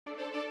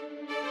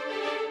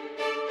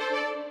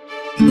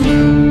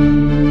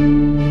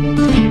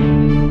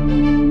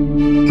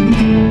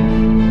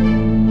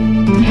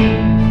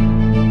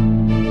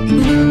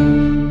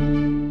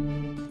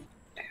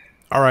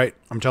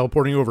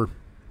teleporting over.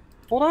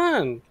 Hold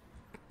on.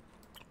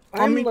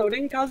 I'm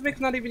loading. Cosmic's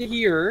not even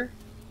here.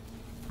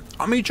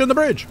 I'll meet you on the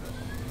bridge.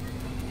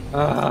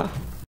 Uh.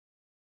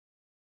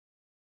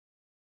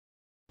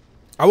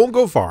 I won't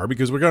go far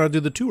because we're going to do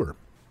the tour.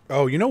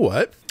 Oh, you know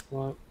what?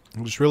 What?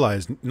 I just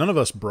realized none of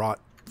us brought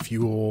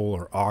fuel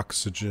or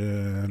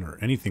oxygen or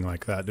anything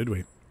like that, did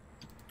we?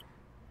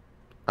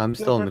 I'm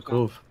still in the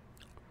cove.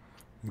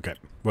 Okay.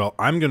 Well,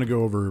 I'm going to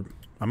go over...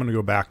 I'm going to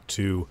go back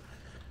to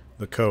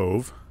the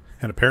cove.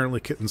 And apparently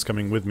Kitten's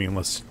coming with me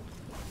unless...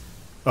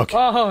 Okay.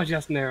 Oh,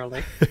 just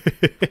narrowly.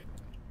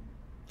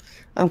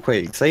 I'm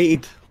quite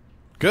excited.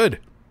 Good.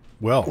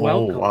 Well,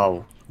 Welcome. Oh,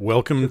 wow.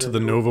 welcome to the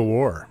Nova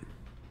War.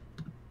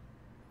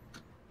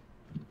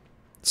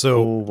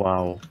 So, Oh,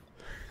 wow.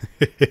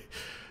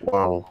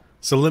 Wow.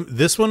 so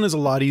this one is a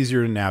lot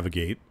easier to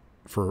navigate,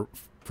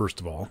 first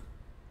of all.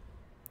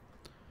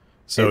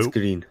 So It's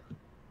green.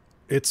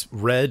 it's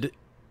red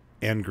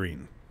and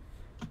green.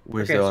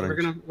 Where's Okay, the so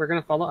orange? we're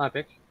gonna follow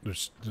Epic.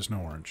 There's no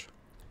orange.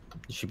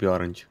 It should be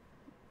orange.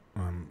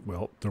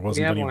 Well, there We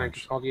wasn't have any orange. orange.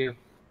 It's called you.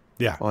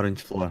 Yeah,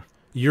 Orange floor.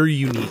 you're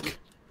unique.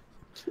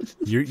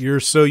 You're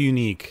so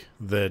unique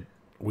that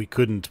we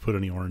couldn't put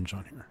any orange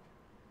on here.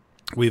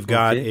 We've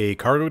got Okay. a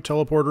cargo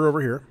teleporter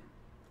over here.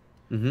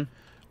 Mm-hmm.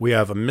 We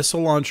have a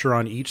missile launcher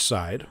on each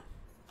side.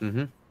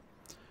 Mm-hmm.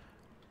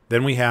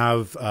 Then we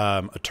have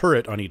a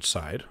turret on each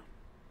side.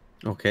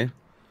 Okay.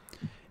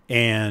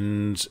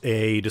 And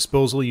a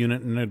disposal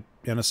unit and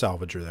a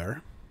salvager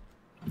there.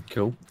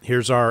 Cool.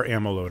 Here's our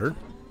ammo loader.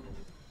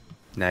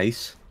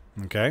 Nice.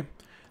 Okay.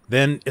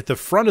 Then at the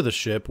front of the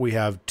ship, we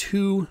have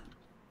two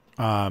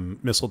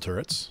missile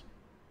turrets,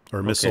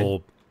 or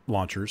missile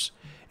launchers,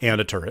 and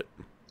a turret.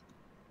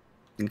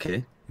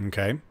 Okay.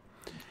 Okay.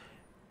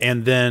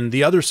 And then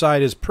the other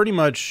side is pretty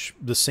much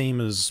the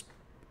same as,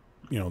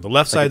 the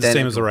left side is the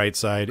same as the right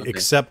side,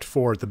 except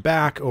for at the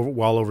back,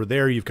 while over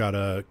there you've got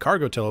a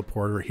cargo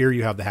teleporter. Here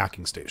you have the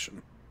hacking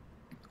station.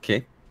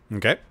 Okay.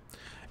 Okay.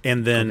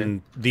 And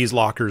then these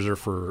lockers are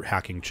for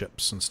hacking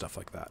chips and stuff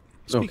like that.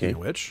 Speaking of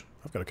which,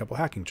 I've got a couple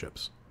hacking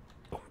chips.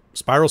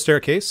 Spiral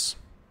staircase.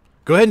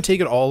 Go ahead and take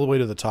it all the way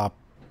to the top.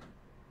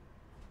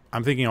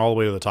 I'm thinking all the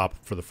way to the top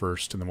for the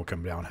first, and then we'll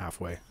come down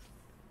halfway.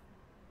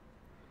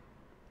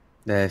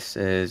 This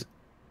is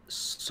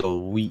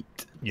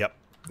sweet. Yep.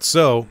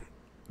 So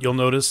you'll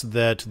notice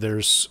that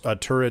there's a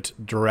turret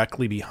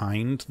directly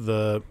behind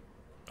the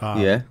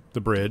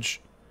the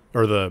bridge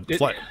or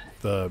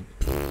the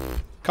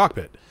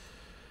cockpit.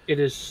 It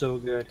is so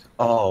good.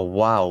 Oh,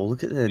 wow.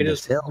 Look at the It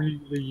is nacelle.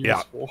 really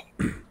useful.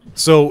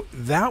 So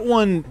that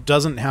one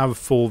doesn't have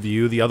full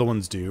view. The other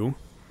ones do.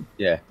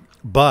 Yeah.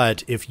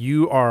 But if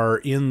you are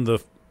in the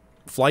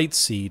flight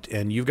seat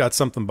and you've got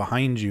something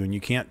behind you and you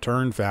can't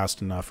turn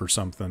fast enough or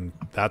something,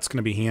 that's going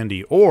to be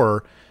handy.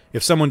 Or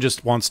if someone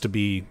just wants to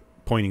be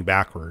pointing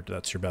backward,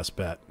 that's your best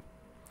bet.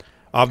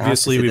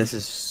 Obviously, this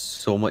is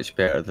so much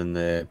better than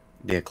the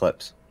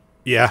Eclipse.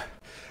 Yeah.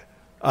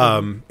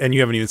 And you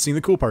haven't even seen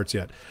the cool parts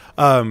yet.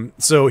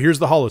 So here's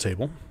the holo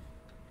table.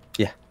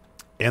 Yeah.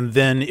 And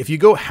then if you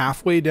go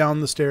halfway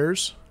down the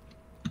stairs,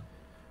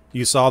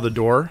 you saw the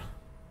door.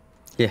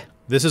 Yeah.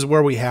 This is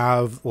where we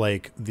have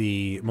like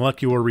the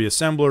molecular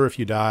reassembler if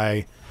you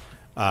die.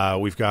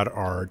 We've got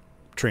our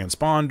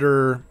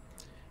transponder.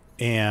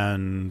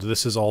 And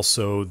this is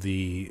also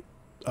the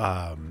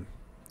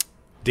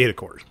data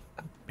core.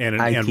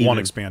 And one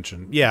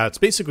expansion. Yeah, it's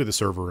basically the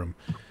server room.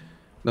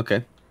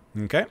 Okay.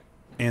 Okay.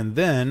 And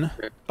then...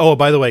 Oh,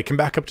 by the way, come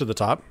back up to the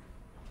top.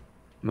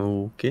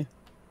 Okay.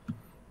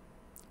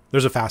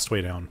 There's a fast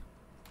way down.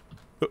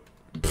 Oh.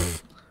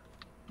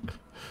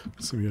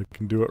 So I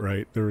can do it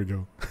right. There we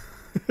go.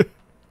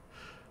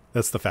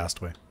 That's the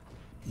fast way.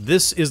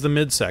 This is the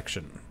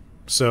midsection.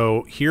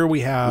 So here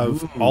we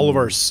have all of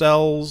our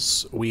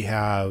cells. We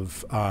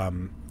have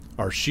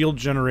our shield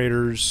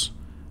generators.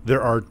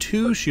 There are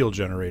 2 shield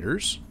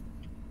generators.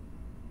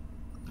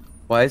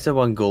 Why is there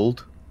one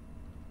gold?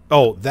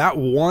 Oh, that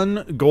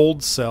one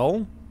gold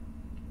cell,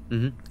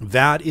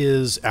 that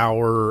is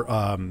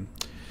our...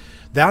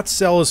 that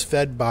cell is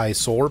fed by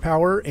solar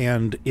power,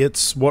 and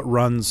it's what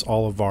runs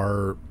all of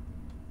our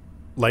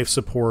life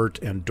support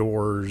and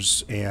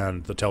doors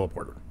and the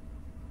teleporter.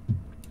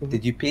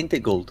 Did you paint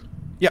it gold?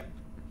 Yep.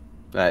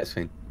 That's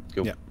fine.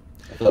 Cool. Yeah.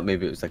 I thought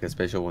maybe it was like a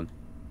special one.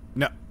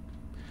 No.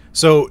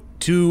 So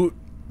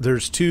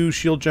there's 2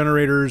 shield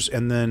generators,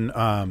 and then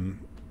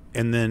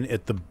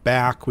at the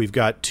back we've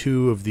got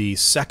 2 of the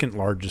second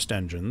largest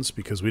engines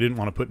because we didn't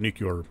want to put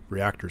nuclear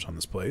reactors on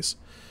this place.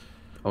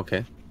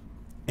 Okay.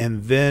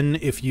 And then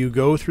if you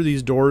go through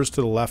these doors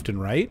to the left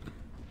and right,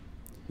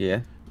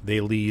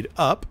 they lead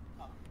up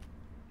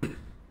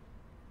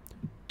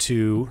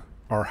to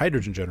our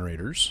hydrogen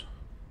generators.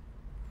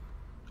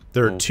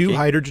 There are 2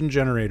 hydrogen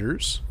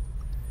generators,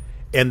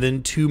 and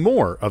then 2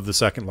 more of the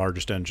second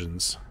largest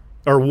engines,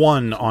 or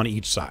 1 on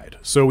each side.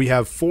 So we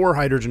have 4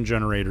 hydrogen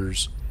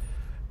generators,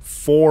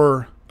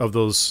 4 of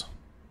those,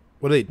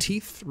 what are they,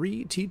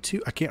 T3,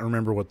 T2? I can't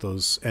remember what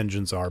those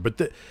engines are,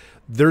 but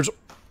there's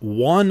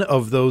one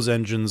of those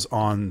engines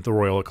on the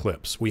Royal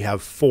Eclipse. We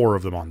have 4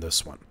 of them on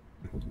this one.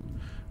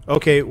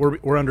 Okay,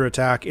 we're under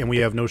attack, and we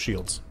have no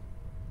shields.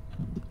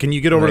 Can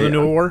you get over to the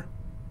New War?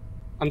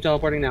 I'm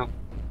teleporting now.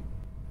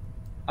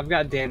 I've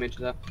got damage,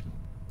 though.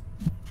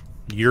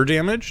 You're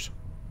damaged?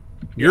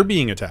 You're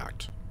being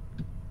attacked.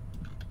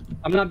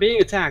 I'm not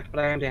being attacked, but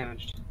I am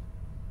damaged.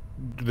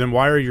 Then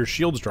why are your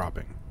shields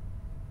dropping?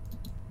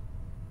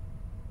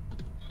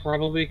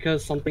 Probably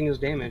because something is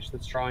damaged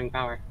that's drawing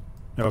power.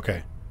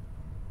 Okay.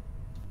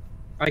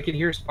 I can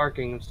hear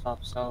sparking and stuff,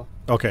 so...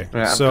 Okay,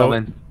 Right, I'm so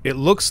coming. it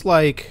looks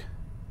like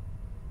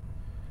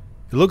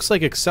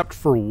except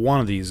for one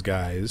of these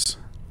guys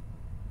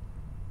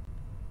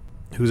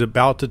who's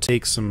about to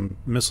take some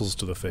missiles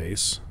to the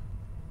face,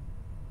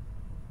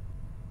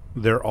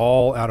 they're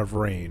all out of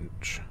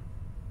range.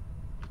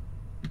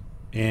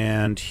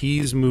 And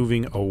he's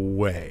moving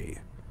away.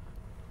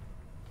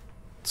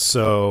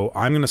 So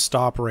I'm going to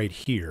stop right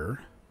here.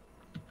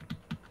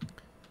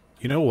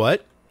 You know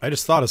what? I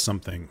just thought of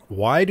something.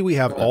 Why do we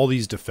have all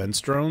these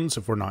defense drones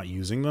if we're not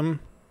using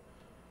them?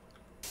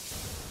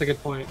 That's a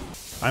good point.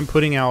 I'm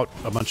putting out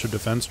a bunch of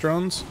defense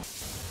drones.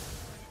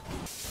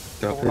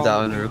 Don't put that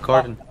on the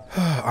recording.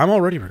 I'm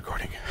already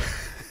recording.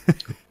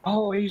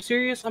 Oh, are you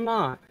serious? I'm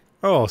not.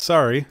 Oh,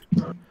 sorry.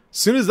 As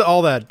soon as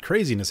all that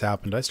craziness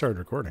happened, I started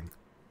recording.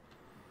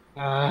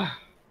 I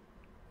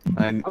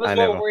I was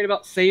never. more worried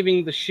about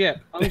saving the ship.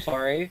 I'm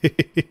sorry.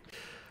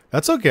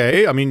 That's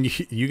okay. I mean,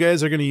 you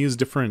guys are going to use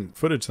different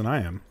footage than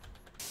I am.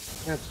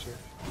 That's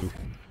true.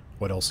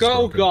 What else? Go, is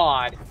broken?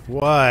 God!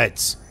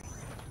 What?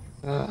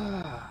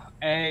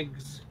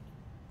 Eggs.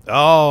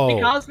 Oh.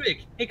 Hey,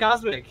 Cosmic! Hey,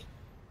 Cosmic!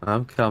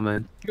 I'm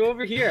coming. Go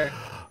over here.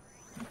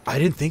 I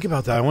didn't think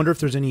about that. I wonder if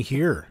there's any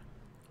here.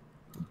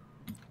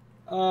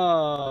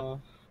 Oh.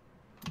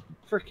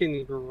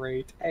 Freaking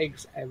great.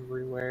 Eggs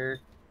everywhere.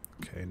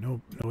 Okay,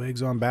 no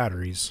eggs on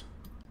batteries.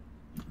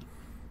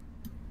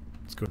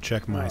 Let's go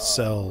check my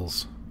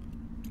cells.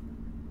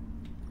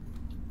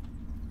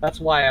 That's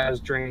why I was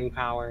draining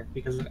power,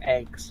 because of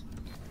eggs.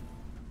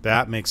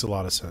 That makes a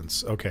lot of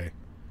sense. Okay.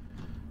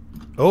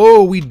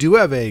 Oh, we do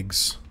have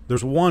eggs.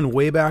 There's one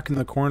way back in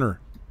the corner.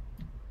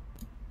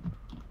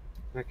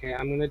 Okay,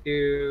 I'm gonna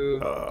do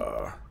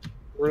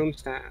room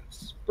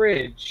stats.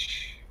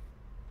 Bridge.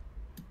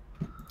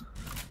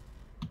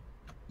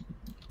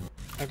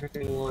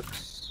 Everything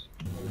looks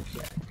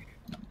okay.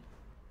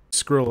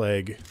 Squirrel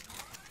egg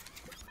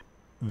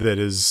that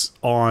is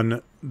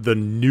on the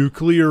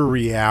nuclear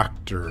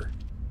reactor.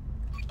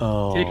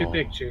 Oh. Take a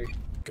picture.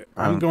 Okay,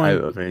 I'm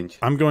out of range.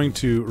 I'm going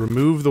to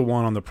remove the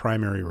one on the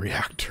primary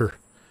reactor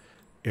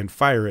and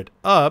fire it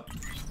up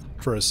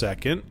for a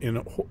second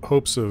in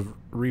hopes of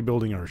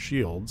rebuilding our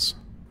shields.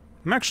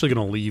 I'm actually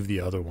going to leave the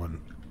other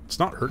one. It's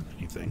not hurting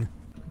anything.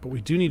 But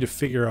we do need to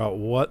figure out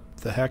what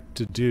the heck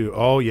to do.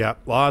 Oh, yeah.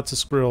 Lots of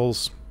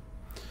squirrels.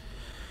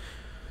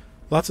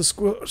 Lots of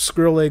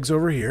squirrel eggs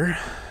over here.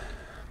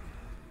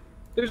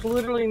 There's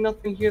literally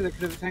nothing here that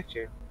could have attacked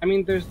you. I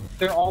mean,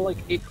 they're all like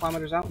 8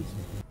 kilometers out.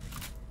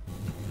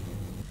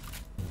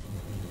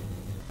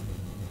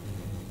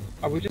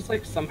 Are we just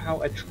like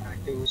somehow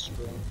attracting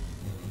squirrel?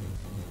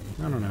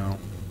 I don't know.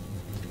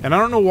 And I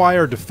don't know why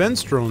our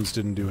defense drones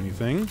didn't do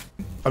anything.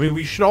 I mean,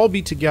 we should all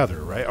be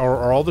together, right?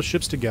 Are all the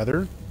ships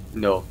together?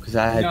 No, because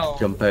I had No. to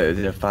jump out of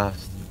there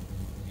fast.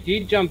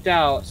 He jumped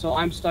out, so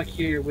I'm stuck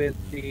here with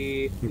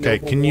the... Okay,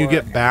 Noble can you War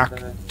get and back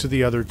the- to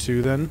the other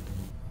 2 then?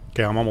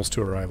 Okay, I'm almost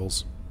to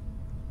arrivals.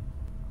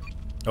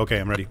 Okay,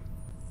 I'm ready.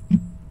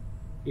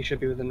 You should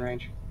be within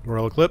range.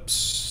 Royal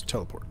Eclipse,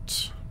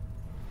 teleport.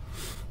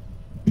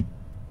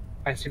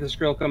 I see the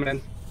Skrill coming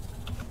in.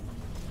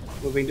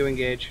 Moving to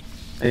engage.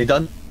 Are you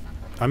done?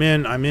 I'm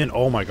in.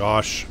 Oh my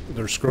gosh.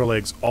 There's squirrel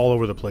eggs all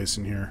over the place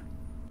in here.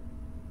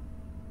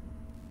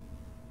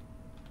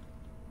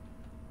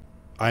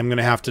 I'm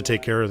gonna have to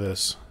take care of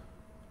this.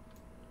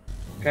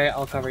 Okay,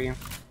 I'll cover you.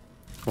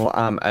 Well,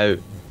 I'm out.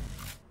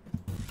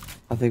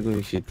 I think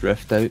we should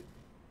drift out.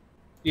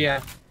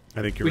 Yeah,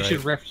 I think you're we right.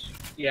 should rift.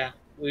 Yeah,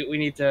 we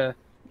need to...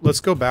 Let's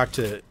go back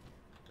to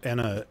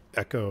Anna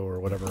Echo or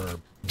whatever our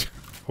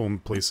home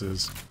place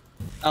is.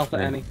 Alpha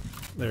Yeah. Annie.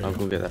 There you I'll go.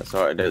 go get that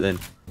sorted out then.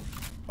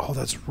 Oh,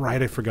 that's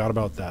right. I forgot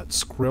about that.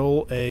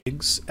 Skrill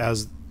eggs,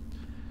 as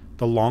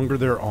the longer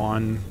they're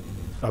on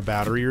a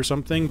battery or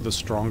something, the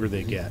stronger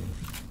they get.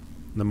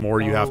 The more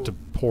you have to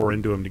pour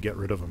into them to get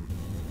rid of them.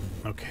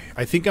 Okay.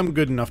 I think I'm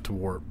good enough to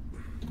warp.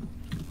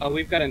 Oh,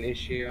 we've got an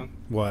issue.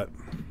 What?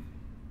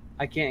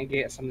 I can't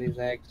get some of these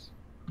eggs.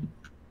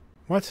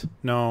 What?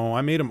 No,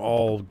 I made them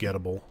all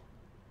gettable.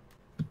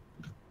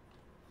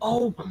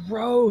 Oh,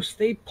 gross!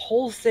 They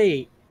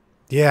pulsate!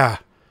 Yeah.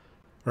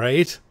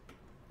 Right?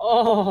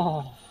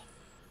 Oh!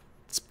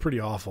 It's pretty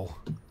awful.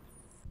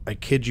 I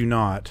kid you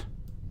not.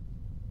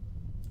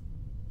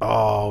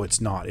 Oh, it's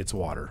not. It's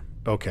water.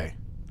 Okay.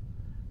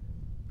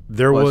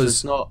 There Well, was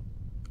it's not.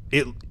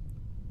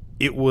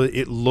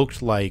 it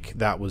looked like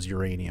that was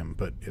uranium,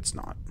 but it's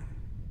not.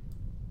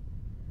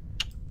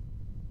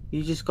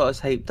 You just got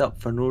us hyped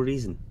up for no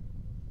reason.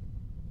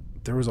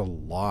 There was a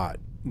lot.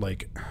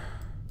 Like,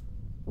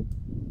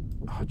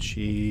 Oh,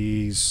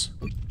 jeez.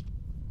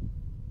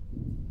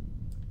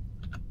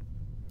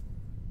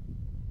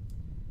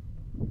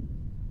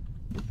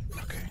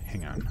 Okay,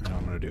 hang on. I know what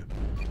I'm gonna do.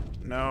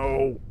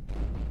 No!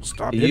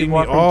 Stop hitting me.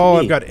 Oh,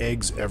 I've got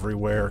eggs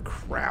everywhere.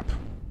 Crap.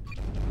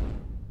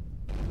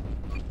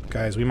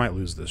 Guys, we might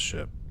lose this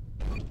ship.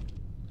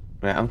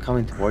 Right, I'm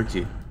coming towards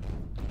you.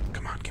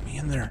 Come on, get me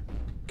in there.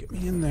 Get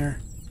me in there.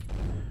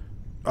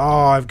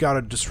 Oh, I've got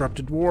a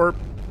disrupted warp.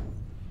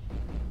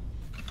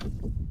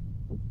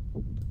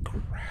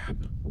 Crap.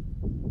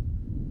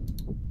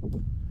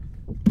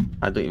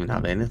 I don't even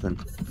have anything.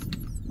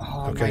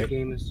 Oh, Okay. my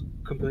game is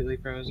completely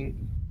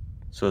frozen.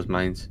 So is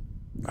mine's.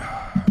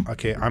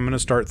 Okay, I'm going to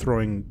start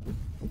throwing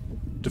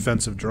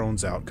defensive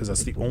drones out, because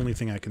that's the only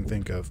thing I can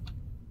think of.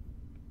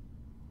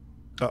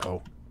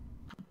 Uh-oh.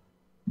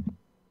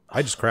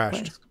 I just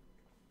crashed.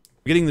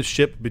 Getting the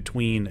ship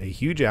between a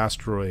huge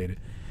asteroid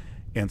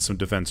and some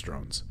defense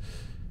drones.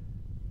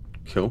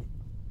 Cool.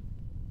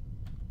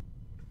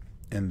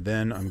 And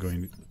then I'm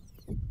going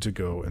to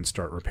go and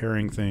start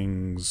repairing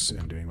things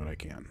and doing what I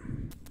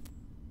can.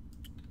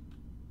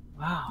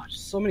 Wow,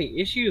 just so many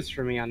issues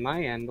for me on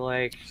my end.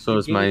 Like, So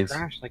is mine.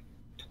 Crashed like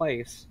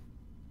twice.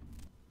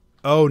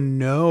 Oh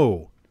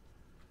no!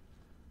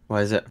 Why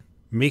is it?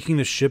 Making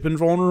the ship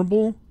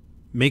invulnerable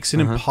makes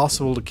it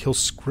impossible to kill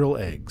skrill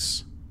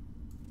eggs.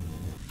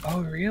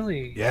 Oh,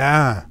 really?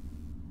 Yeah.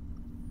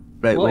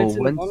 Right, Well, well, it's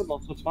once... invulnerable,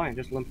 so it's fine.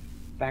 Just limp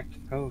back to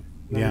code.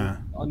 Yeah.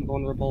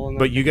 Unvulnerable. And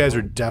But you guys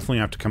are definitely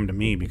have to come to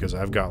me, because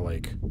I've got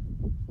like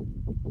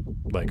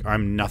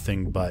I'm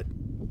nothing but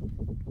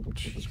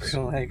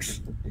Skrill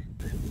eggs.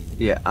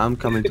 Yeah, I'm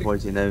coming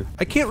towards you now.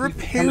 I can't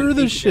repair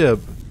the ship.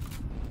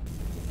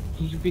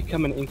 You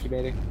become an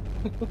incubator.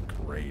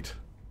 Great.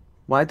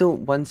 Why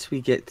don't, once we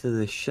get to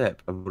the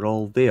ship and we're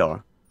all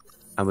there,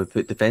 and we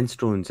put defense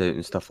drones out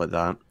and stuff like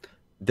that,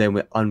 then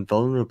we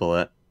unvulnerable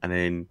it and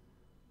then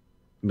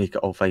make it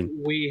all fine.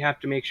 We have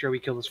to make sure we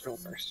kill the Skrill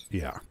first.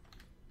 Yeah.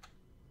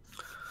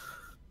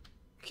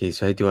 Okay,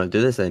 so how do you want to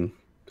do this then?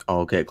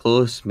 I'll get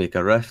close, make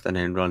a rift, and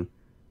then run.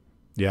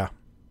 Yeah.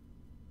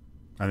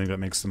 I think that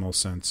makes the most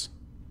sense.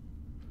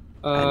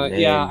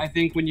 Yeah, I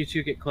think when you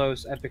two get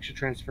close, Epic should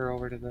transfer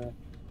over to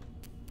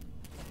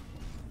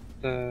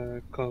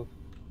the cove.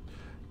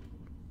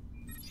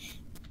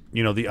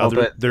 You know,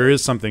 there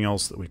is something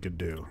else that we could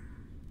do.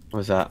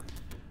 What's that?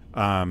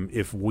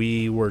 If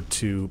we were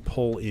to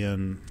pull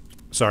in...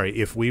 Sorry,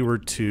 if we were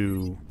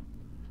to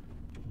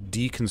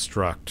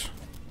deconstruct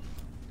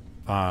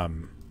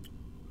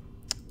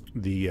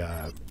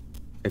the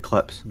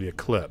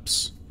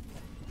Eclipse,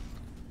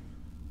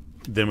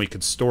 then we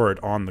could store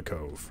it on the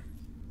cove.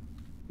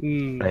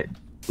 Right,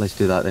 let's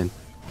do that then.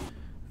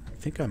 I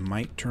think I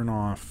might turn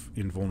off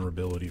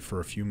invulnerability for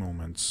a few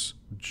moments,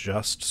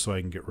 just so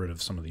I can get rid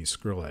of some of these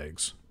skrill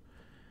eggs.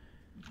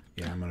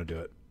 Yeah, I'm going to do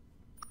it.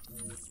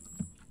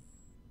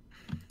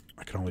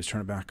 I can always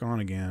turn it back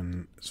on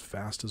again as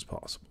fast as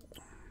possible.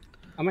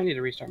 I might need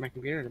to restart my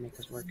computer to make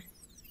this work.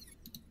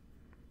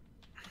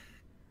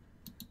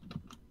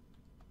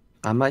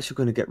 I'm actually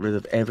going to get rid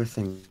of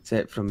everything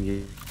except from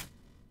you.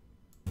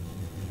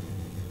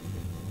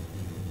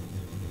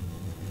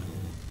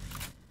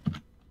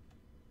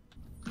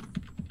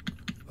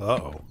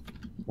 Uh-oh.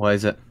 Why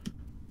is it?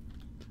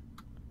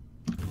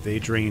 They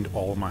drained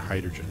all of my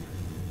hydrogen.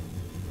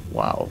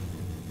 Wow.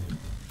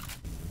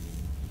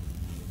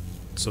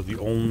 So the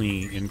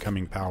only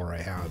incoming power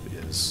I have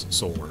is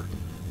solar,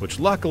 which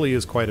luckily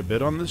is quite a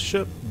bit on this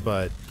ship,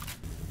 but...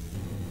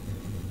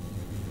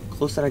 The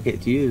closer I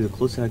get to you, the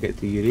closer I get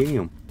to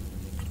uranium.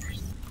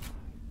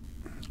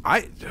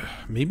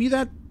 Maybe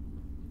that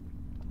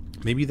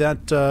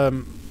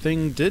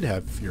thing did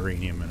have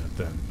uranium in it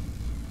then.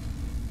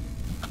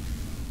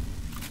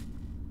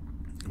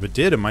 If it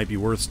did, it might be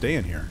worth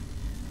staying here.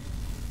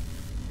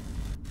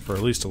 For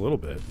at least a little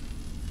bit.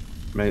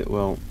 Right,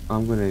 well,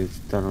 I'm gonna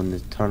turn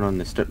on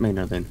the strip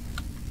miner then.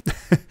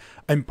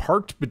 I'm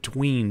parked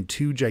between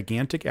two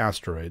gigantic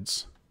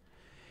asteroids,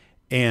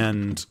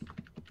 and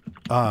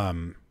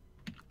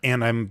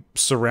I'm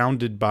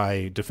surrounded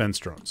by defense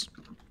drones.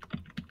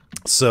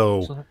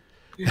 So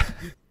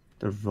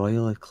The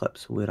Royal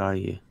Eclipse, where are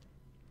you?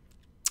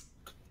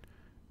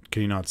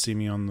 Can you not see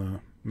me on the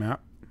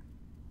map?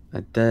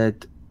 I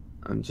did.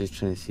 I'm just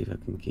trying to see if I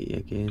can get you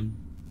again.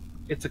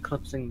 It's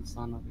eclipsing the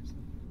sun, obviously.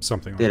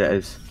 Something like There that. it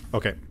is.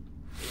 Okay.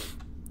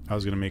 I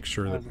was going to make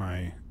sure that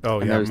my... Oh,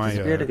 And yeah, now it's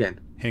disappeared again.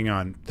 Hang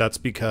on. That's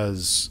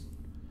because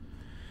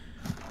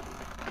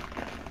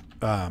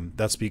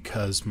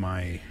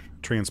my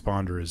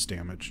transponder is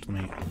damaged.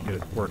 Let me get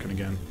it working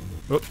again.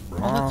 Oh,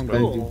 wrong. That's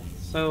cool.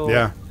 So,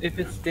 Yeah. if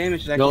it's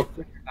damaged, it actually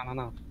flickers on and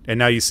off. And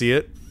now you see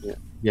it?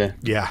 Yeah.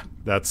 Yeah,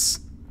 that's...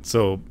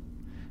 So,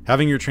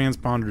 having your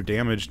transponder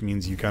damaged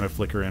means you kind of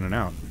flicker in and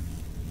out.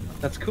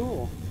 That's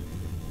cool.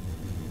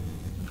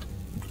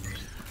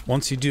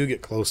 Once you do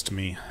get close to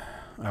me,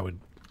 I would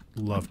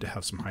love to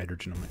have some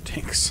hydrogen in my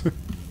tanks.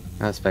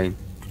 That's fine.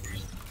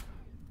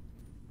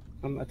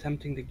 I'm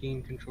attempting to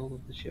gain control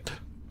of the ship.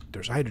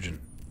 There's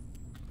hydrogen.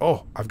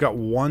 Oh, I've got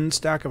one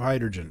stack of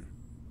hydrogen.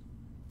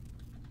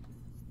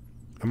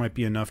 That might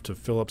be enough to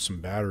fill up some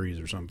batteries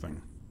or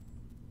something.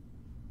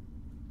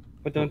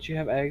 But don't you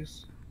have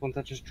eggs? Won't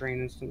that just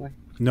drain instantly?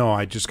 No,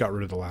 I just got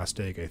rid of the last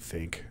egg, I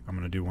think. I'm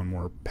going to do one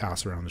more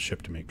pass around the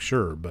ship to make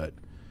sure, but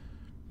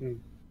I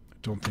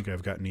don't think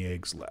I've got any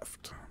eggs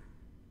left.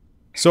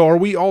 So are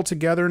we all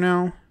together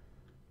now?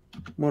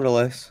 More or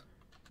less.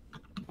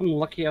 I'm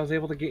lucky I was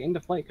able to get into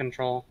flight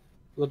control.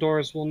 The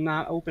doors will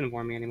not open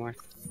for me anymore.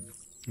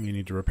 You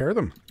need to repair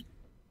them.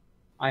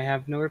 I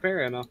have no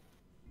repair ammo.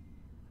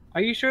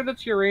 Are you sure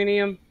that's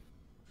uranium?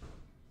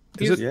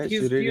 Is Yeah, He's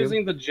uranium.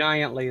 using the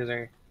giant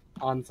laser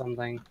on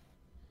something.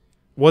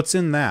 What's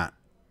in that?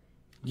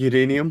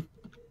 Uranium.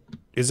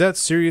 Is that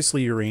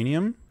seriously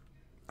uranium?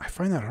 I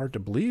find that hard to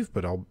believe,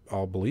 but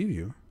I'll believe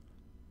you.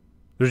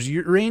 There's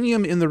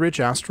uranium in the rich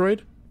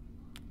asteroid?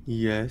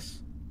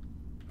 Yes.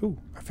 Ooh,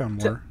 I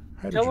found more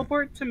hydrogen.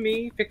 Teleport to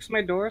me, fix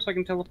my door so I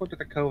can teleport to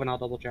the cove and I'll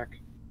double check.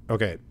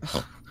 Okay.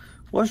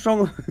 What's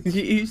wrong with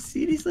you?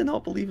 seriously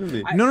not believing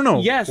me? No.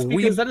 Yes,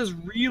 because that is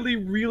really,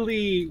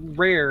 really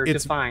rare to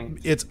find.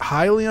 It's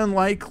highly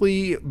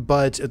unlikely,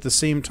 but at the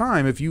same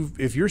time, if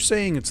you're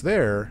saying it's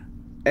there,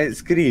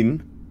 It's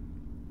green.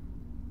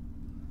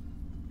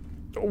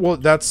 well,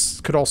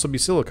 could also be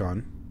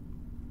silicon.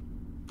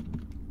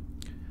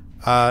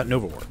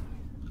 Nova War.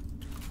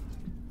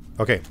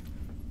 Okay.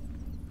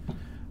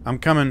 I'm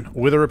coming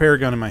with a repair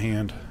gun in my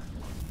hand.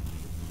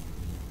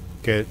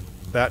 Okay,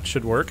 that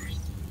should work.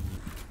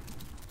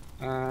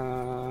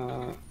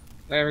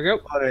 There we go.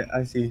 Alright,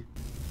 I see.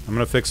 I'm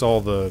gonna fix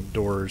all the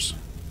doors.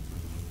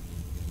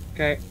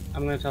 Okay,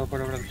 I'm gonna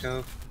teleport over to the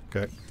cove.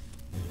 Okay.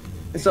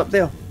 It's up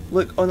there.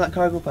 Look, on that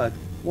cargo pad.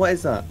 What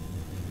is that?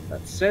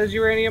 That says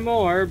uranium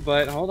ore,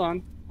 but hold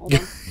on. Hold on.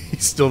 He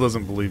still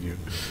doesn't believe you.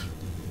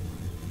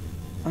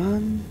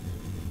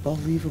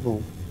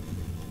 Unbelievable.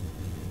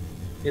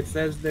 It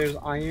says there's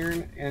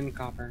iron and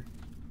copper.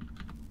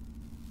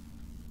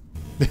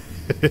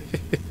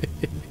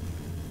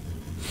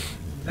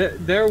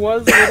 There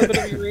was a little bit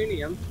of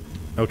uranium,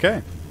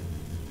 Okay.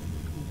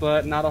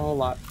 but not a whole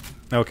lot.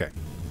 Okay.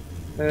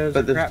 There's But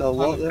a there's crap still a ton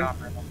lot of there?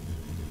 copper.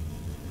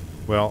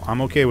 Well,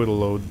 I'm okay with a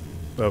load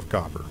of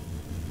copper.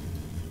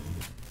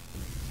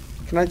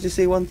 Can I just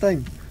say one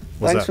thing?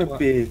 What's Thanks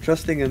that? for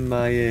trusting in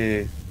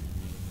my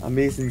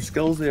amazing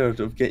skills there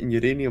of getting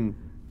uranium.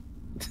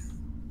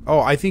 Oh,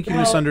 I think you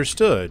Well-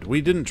 misunderstood.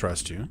 We didn't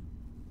trust you.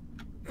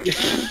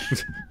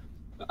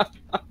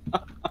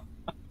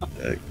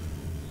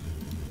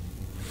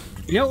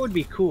 You know what would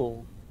be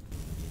cool?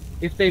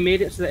 If they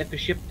made it so that if a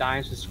ship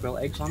dies with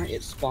skrill eggs on it,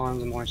 it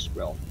spawns more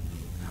skrill.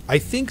 I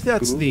think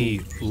that's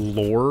the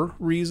lore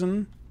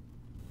reason.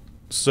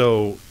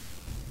 So,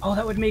 Oh,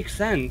 that would make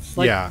sense.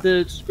 Like, Yeah.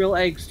 the skrill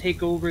eggs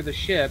take over the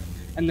ship,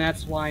 and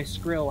that's why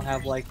skrill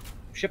have, like,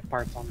 ship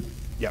parts on them.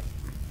 yep.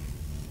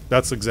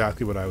 That's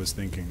exactly what I was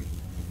thinking.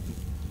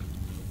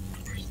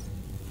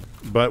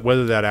 But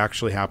whether that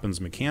actually happens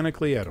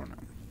mechanically, I don't know.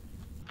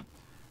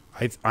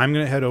 I'm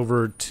going to head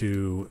over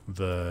to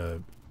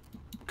the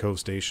Cove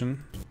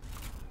Station.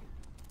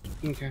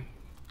 Okay.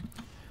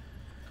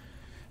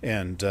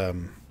 And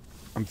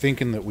I'm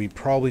thinking that we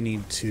probably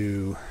need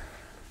to...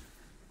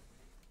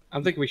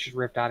 I'm thinking we should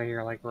rip out of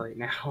here, like, right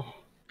now.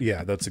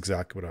 Yeah, that's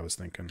exactly what I was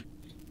thinking.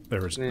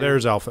 There's Yeah.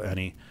 there's Alpha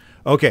Any.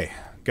 Okay,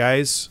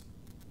 guys,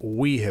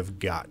 we have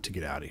got to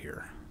get out of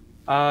here.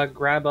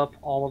 Grab up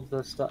all of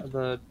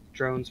the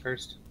drones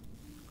first.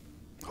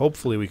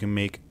 Hopefully we can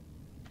make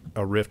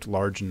a rift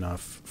large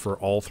enough for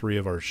all three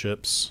of our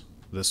ships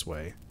this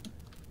way.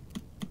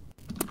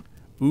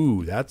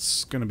 Ooh,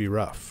 that's going to be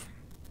rough.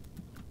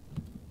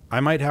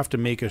 I might have to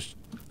make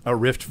a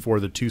rift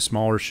for the two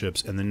smaller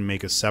ships and then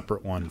make a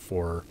separate one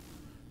for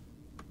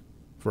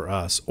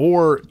us.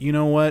 Or, you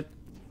know what?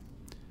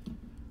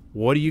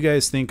 What do you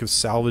guys think of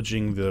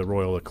salvaging the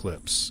Royal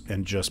Eclipse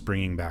and just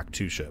bringing back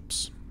two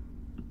ships?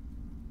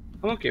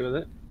 I'm okay with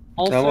it.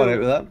 I'm alright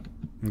with that.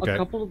 Okay. A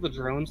couple of the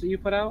drones that you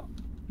put out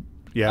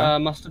Yeah?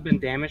 must have been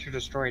damaged or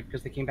destroyed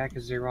because they came back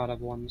as 0 out of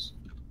 1s.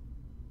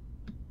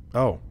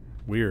 Oh,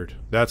 weird.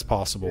 That's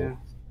possible.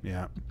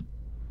 Yeah.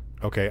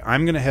 Okay,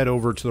 I'm going to head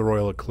over to the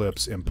Royal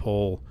Eclipse and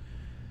pull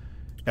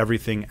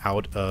everything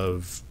out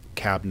of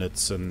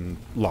cabinets and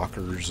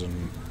lockers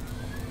and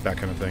that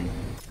kind of thing.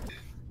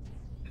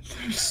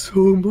 There's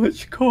so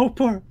much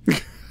copper.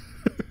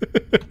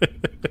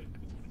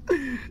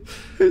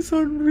 It's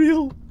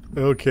unreal.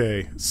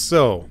 Okay,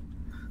 so...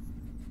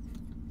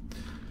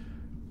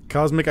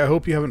 Cosmic, I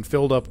hope you haven't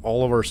filled up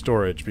all of our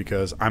storage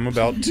because I'm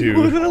about More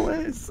to... or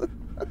less.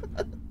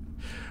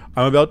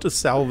 I'm about to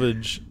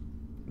salvage...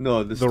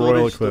 No, the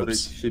Royal storage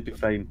Eclipse. should be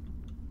fine.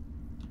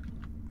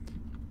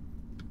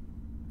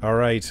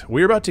 Alright,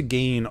 we're about to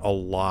gain a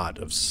lot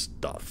of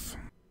stuff.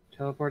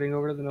 Teleporting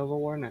over to the Nova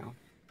War now.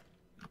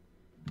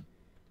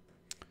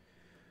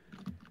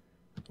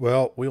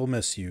 Well, we'll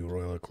miss you,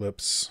 Royal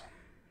Eclipse.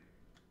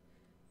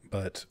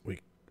 But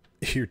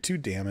you're too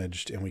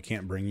damaged and we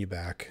can't bring you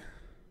back.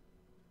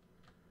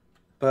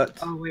 But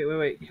Oh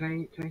wait!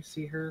 Can I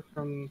see her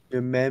from?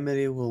 your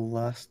memory will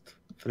last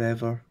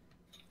forever,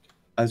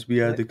 as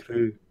we are the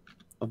crew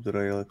of the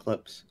Royal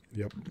Eclipse.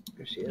 Yep.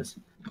 There she is.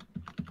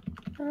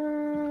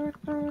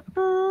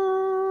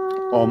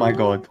 Oh my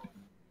god.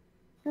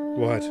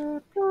 What?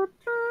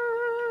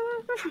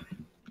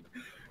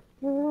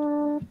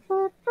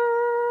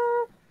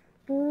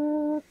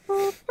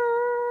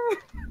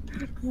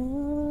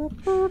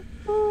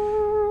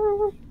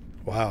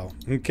 Wow.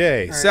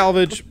 Okay. All right.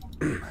 Salvage.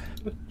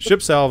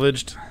 Ship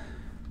salvaged.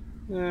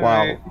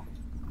 Wow.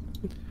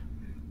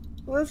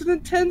 Well, that's an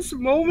intense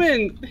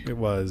moment. It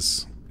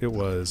was. It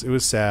was. It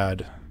was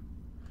sad.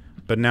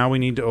 But now we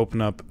need to open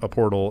up a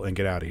portal and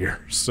get out of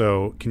here.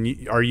 So, can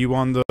you? Are you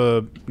on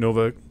the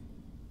Nova?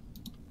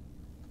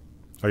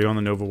 Are you on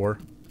the Nova War?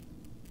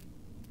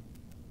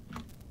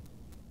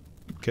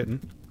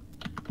 Kitten?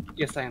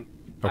 Yes, I am.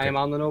 Okay. I am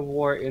on the Nova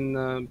War in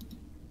the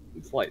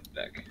flight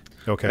deck.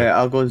 Okay.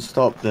 I'll go and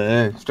stop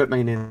the strip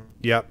mining.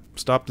 Yep.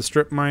 Stop the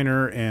strip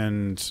miner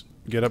and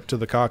get up to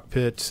the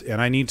cockpit.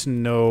 And I need to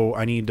know.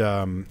 I need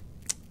a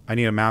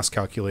mass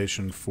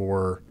calculation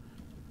for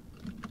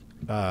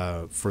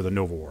the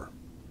Nova War.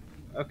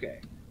 Okay.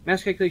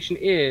 Mass calculation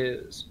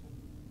is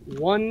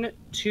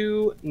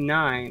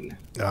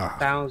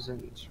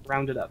 129,000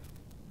 rounded up.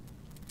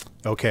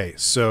 Okay,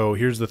 so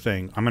here's the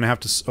thing. I'm going to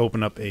have to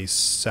open up a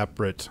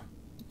separate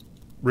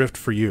rift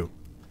for you.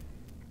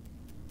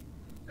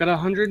 Got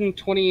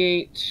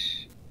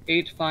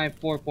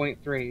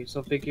 128,854.3.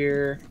 So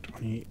figure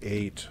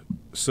 28.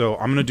 So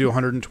I'm going to do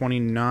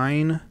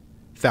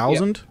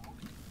 129,000? Yep.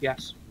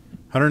 Yes.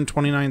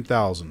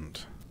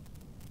 129,000.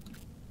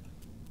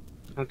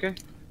 Okay.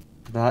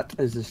 That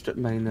is the strip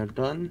miner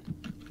done.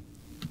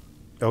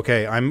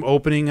 Okay, I'm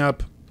opening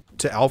up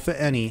to Alpha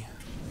Eni.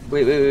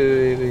 Wait.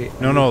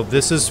 No,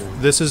 this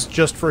is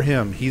just for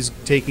him. He's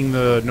taking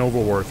the Nova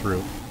War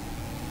through.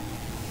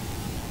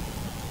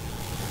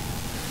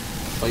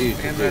 Oh, you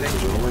I'm ready.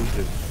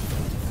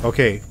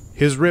 Okay,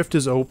 his rift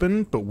is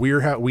open, but we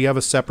have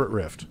a separate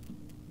rift.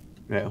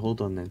 Right,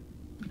 hold on then.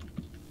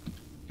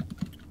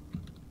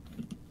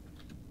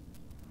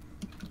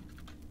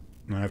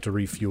 And I have to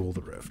refuel the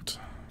rift.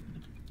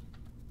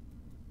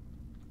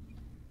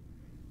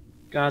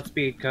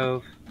 Godspeed,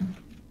 Cove.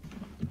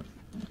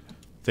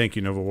 Thank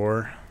you, Nova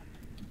War.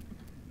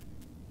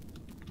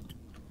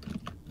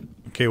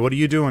 Okay, what are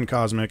you doing,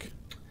 Cosmic?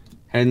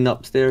 Heading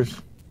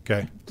upstairs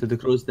Okay. to the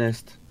crow's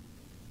nest.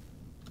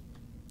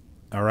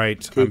 All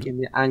right. Taking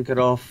the anchor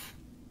off.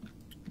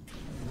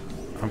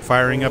 I'm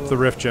firing up the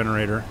rift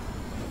generator.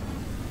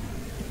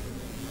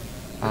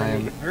 I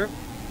am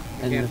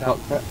in the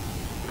cockpit.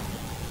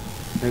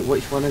 Right,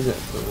 which one is it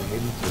that we're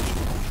heading to?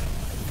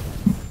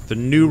 The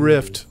new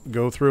rift.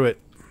 Go through it.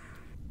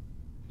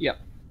 Yep.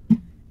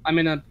 I'm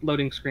in a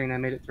loading screen. I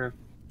made it through.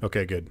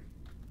 Okay, good.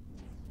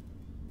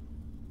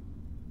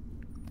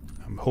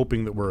 I'm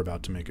hoping that we're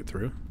about to make it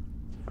through.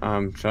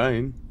 I'm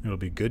trying. It'll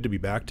be good to be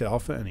back to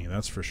Alpha Eni,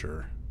 that's for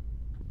sure.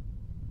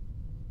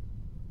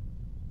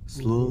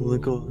 Slowly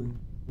going.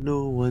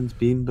 No one's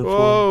been before.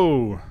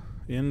 Whoa!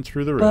 In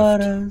through the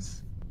But rift.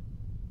 us.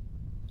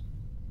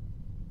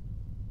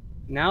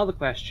 Now the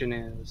question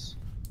is...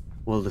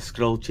 Well, the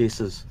Skrull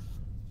chasers.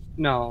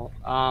 No.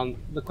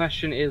 The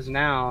question is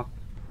now...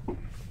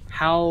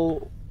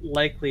 How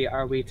likely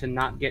are we to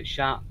not get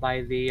shot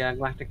by the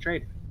Galactic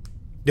Trade?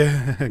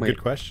 Yeah, good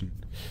Wait. question.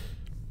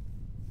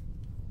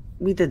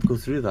 We did go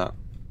through that.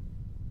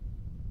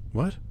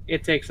 What?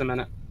 It takes a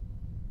minute.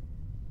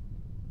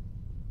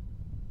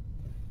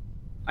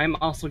 I'm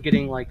also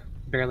getting, like,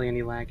 barely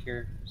any lag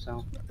here,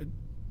 so...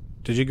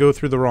 Did you go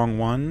through the wrong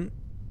one?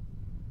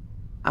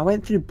 I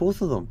went through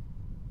both of them.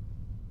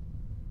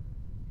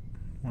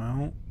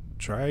 Well,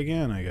 try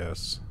again, I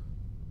guess.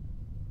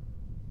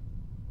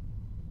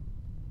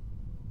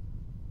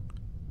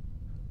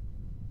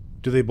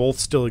 Do they both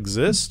still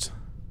exist?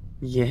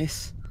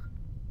 Yes.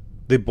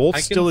 They both I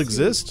can still see-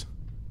 exist?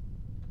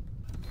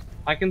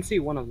 I can see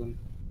one of them.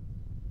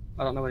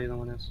 I don't know what the other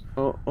one is.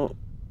 Oh.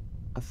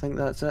 I think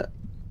that's it.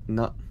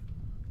 No.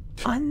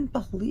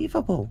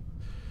 Unbelievable.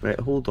 Right,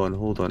 hold on.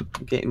 I'm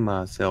getting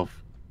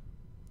myself.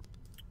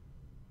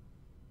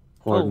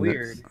 Oh, coordinates.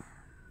 weird.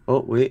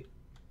 Oh, wait.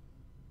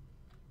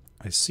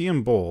 I see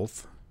them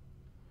both.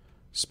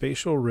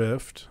 Spatial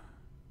rift.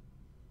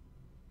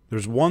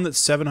 There's one that's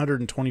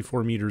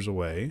 724 meters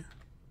away.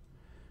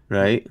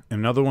 Right. And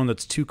another one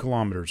that's 2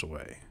 kilometers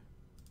away.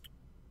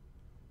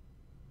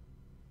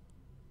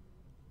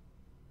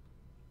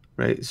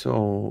 Right,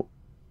 so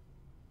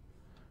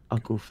I'll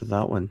go for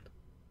that one.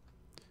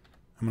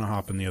 I'm going to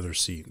hop in the other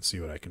seat and see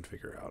what I can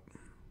figure out.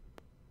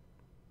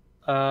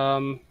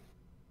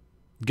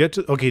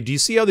 Okay, do you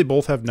see how they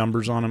both have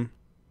numbers on them?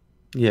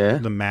 Yeah.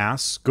 The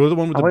mass. Go to the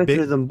one with I the went big...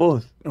 through them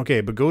both.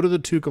 Okay, but go to the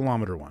 2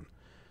 kilometer one.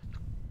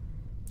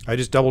 I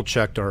just double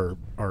checked our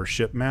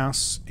ship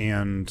mass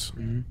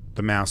and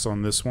the mass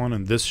on this one,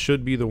 and this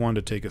should be the one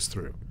to take us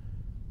through.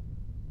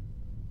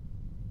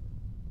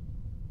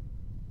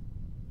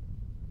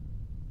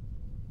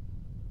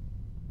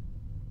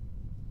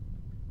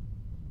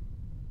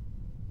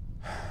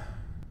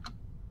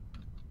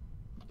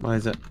 Why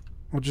is it?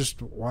 Well,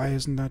 just why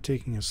isn't that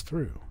taking us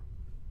through?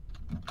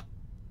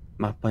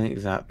 My point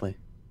exactly.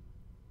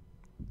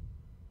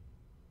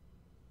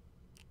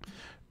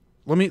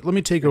 Let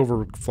me take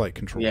over flight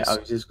controls. Yeah, I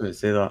was just going to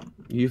say that.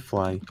 You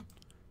fly.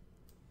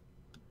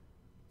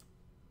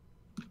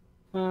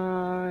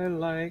 I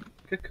like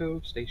a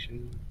cove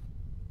station.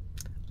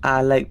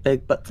 I like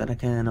big butts and I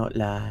cannot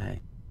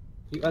lie.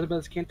 You other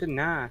brothers can't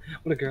deny.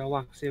 When a girl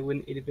walks in with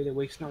an itty bitty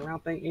waist and a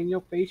round thing in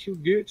your face, you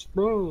get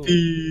sprung.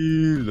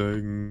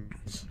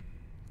 Feelings.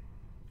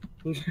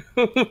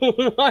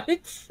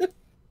 What?